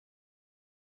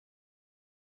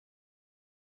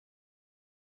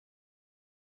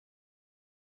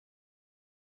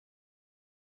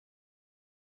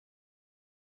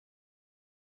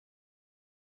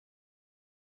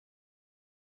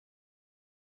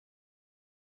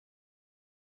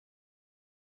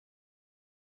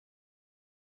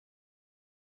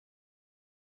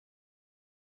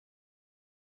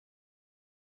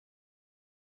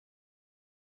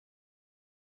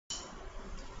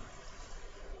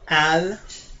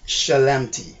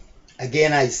Al-Shalamti.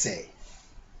 Again I say,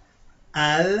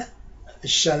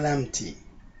 Al-Shalamti.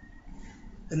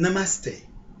 Namaste.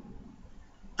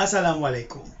 Assalamu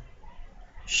alaikum.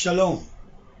 Shalom.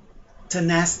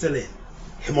 Tanastalin.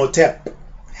 Himotep.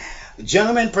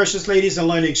 Gentlemen, precious ladies and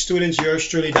learning students, yours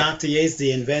truly, Dr. Yates,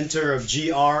 the inventor of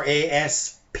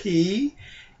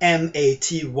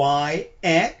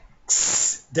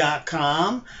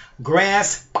Graspmatyx.com.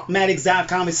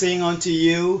 Graspmatyx.com is saying unto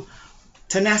you,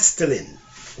 Tanastalin.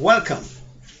 Welcome.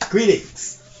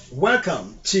 Greetings.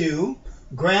 Welcome to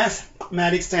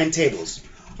Graspmatyx timetables.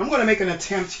 I'm going to make an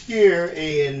attempt here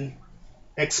in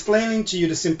explaining to you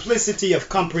the simplicity of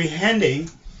comprehending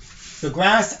the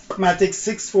Graspmatyx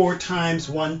 64 times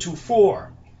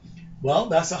 124. Well,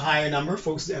 that's a higher number.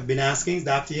 Folks have been asking,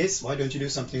 Dr. Yates, why don't you do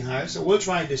something higher? So we'll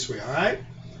try it this way, all right?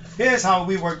 Here's how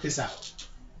we work this out.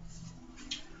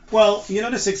 Well, you know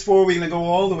the 64, we're going to go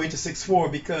all the way to 64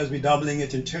 because we're doubling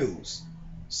it in twos.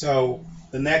 So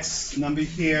the next number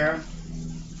here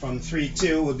from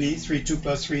 32 will be 32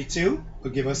 plus 32 will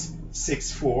give us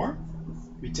 64.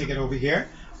 We take it over here.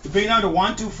 We bring down to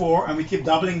 124 and we keep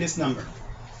doubling this number.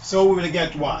 So we're going to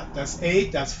get what? That's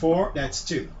 8, that's 4, that's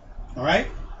 2. All right?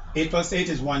 8 plus 8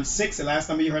 is 1, 6. The last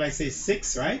number you heard I say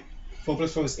 6, right? 4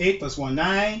 plus 4 is 8 plus 1,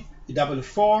 9. You double the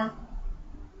 4.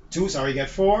 2, sorry, you get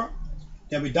 4.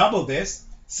 Then we double this.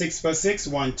 6 plus 6,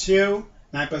 1, 2.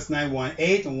 9 plus 9, 1,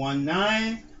 8. And 1,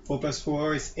 9. 4 plus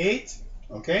 4 is 8.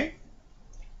 Okay?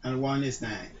 And 1 is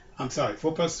 9. I'm sorry.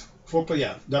 4 plus 4,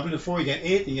 yeah. Double the 4, you get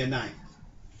 8 and you get 9.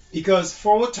 Because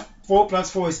 4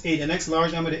 plus 4 is 8. The next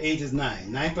large number to 8 is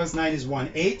 9. 9 plus 9 is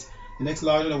 1, 8. The next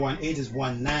larger than 1, 8 is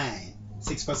 1, 9.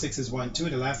 6 plus 6 is 1, 2.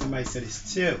 The last number I said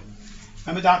is 2.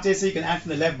 Remember, Dr. So you can add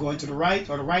from the left going to the right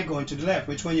or the right going to the left.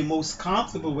 Which one you're most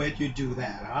comfortable with, you do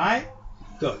that. All right?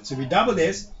 Good. So we double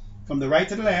this. From the right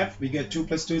to the left, we get 2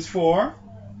 plus 2 is 4.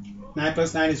 9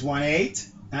 plus 9 is 1, 8.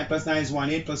 9 plus 9 is 1,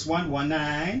 8 plus 1, 1,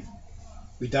 9.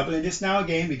 We double in this now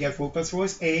again. We get 4 plus 4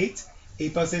 is 8.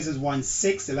 8 plus 6 is 1,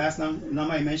 6. The last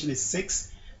number I mentioned is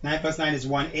 6. 9 plus 9 is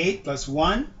 1, 8 plus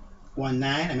 1, 1,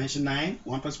 9. I mentioned 9.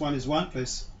 1 plus 1 is 1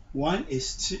 plus 1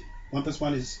 is 2. 1 plus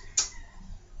 1 is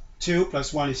 2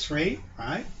 plus 1 is 3.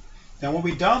 Right? Then when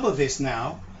we double this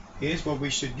now, here's what we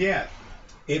should get.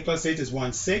 8 plus 8 is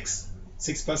 1, 6.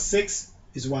 6 plus 6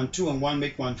 is 1, 2. And 1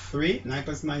 make 1, 3. 9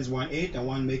 plus 9 is 1, 8. And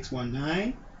 1 makes 1,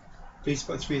 9. 3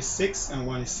 plus 3 is 6. And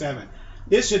 1 is 7.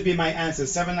 This should be my answer,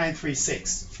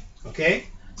 7936. Okay,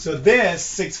 so this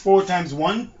 64 times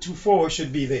 124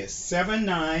 should be this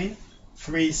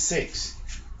 7936,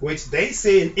 which they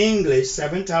say in English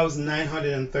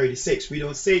 7,936. We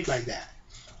don't say it like that.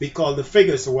 We call the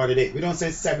figures for what it is. We don't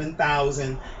say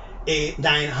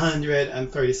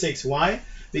 7,936. Why?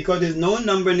 Because there's no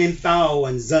number named Thou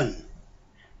and Zun.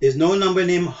 There's no number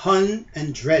named Hun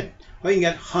and Dread. How you can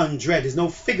get 100? There's no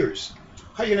figures.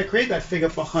 How are you going to create that figure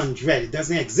for 100? It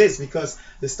doesn't exist because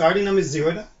the starting number is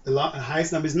 0, the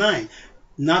highest number is 9.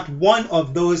 Not one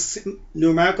of those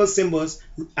numerical symbols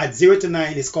at 0 to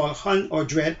 9 is called Hun or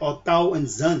Dread or Tau and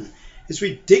Zun. It's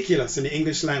ridiculous in the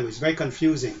English language, very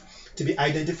confusing to be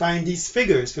identifying these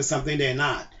figures for something they're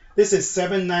not. This is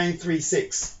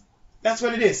 7936. That's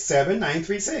what it is,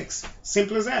 7936.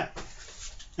 Simple as that.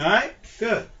 All right,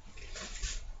 good.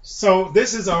 So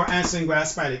this is our answer in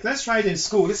Graspmatyx. Let's try it in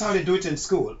school. This is how they do it in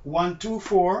school.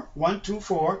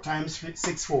 124 times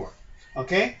 64.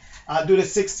 Okay? I'll do the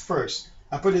 6 first.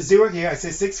 I put a 0 here. I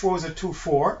say 6 4s are 2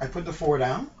 4. I put the 4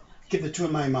 down. Keep the 2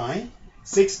 in my mind.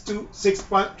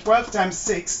 12 times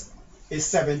 6 is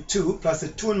 7 2. Plus the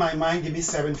 2 in my mind give me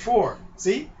 7 4.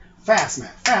 See? Fast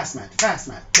math. Fast math. Fast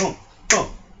math. Boom.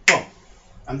 Boom. Boom.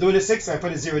 I'm doing the 6. So I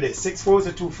put a 0 there. 6 4s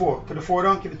are 2 4. Put the 4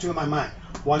 down. Keep the 2 in my mind.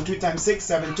 1 2 times 6,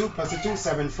 7 2 plus the 2,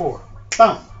 7 4.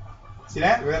 Boom. See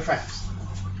that? Real fast.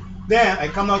 Then I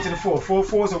come out to the 4. 4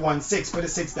 4s are 1 6. Put the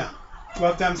 6 down.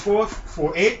 12 times 4,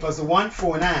 4 8 plus the 1,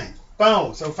 4 9.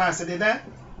 Boom. So fast I did that.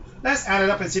 Let's add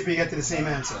it up and see if we get to the same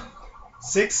answer.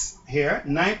 6 here.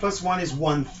 9 plus 1 is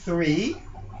 1 3.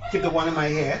 Keep the 1 in my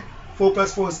head. 4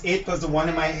 plus 4 is 8 plus the 1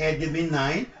 in my head give me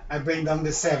 9. I bring down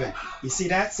the 7. You see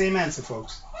that? Same answer,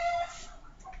 folks.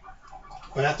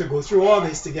 But I have to go through all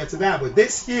this to get to that. But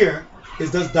this here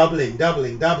is just doubling,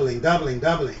 doubling, doubling, doubling,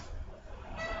 doubling.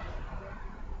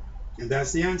 And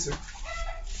that's the answer.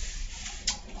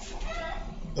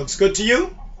 Looks good to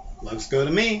you? Looks good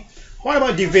to me. What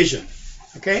about division?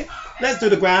 Okay, let's do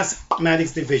the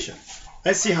Graspmatyx division.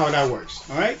 Let's see how that works.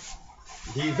 All right,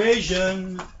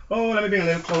 division. Oh, let me bring a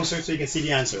little closer so you can see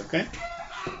the answer. Okay,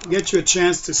 get you a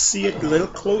chance to see it a little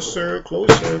closer,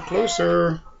 closer,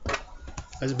 closer.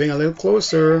 Let's bring a little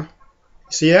closer.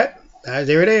 See it?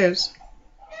 There it is.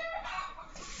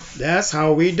 That's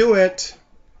how we do it.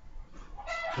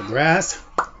 The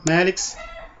Graspmatyx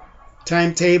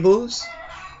timetables.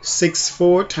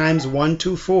 64 times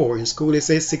 124. In school they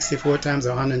say 64 times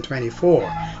 124.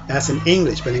 That's in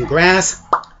English. But in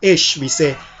Grass-ish we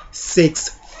say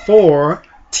 64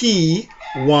 T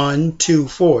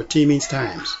 124. T means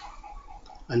times.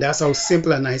 And that's how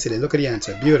simple and nice it is. Look at the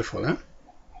answer. Beautiful, huh?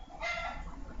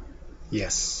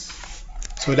 Yes.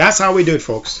 So that's how we do it,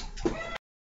 folks.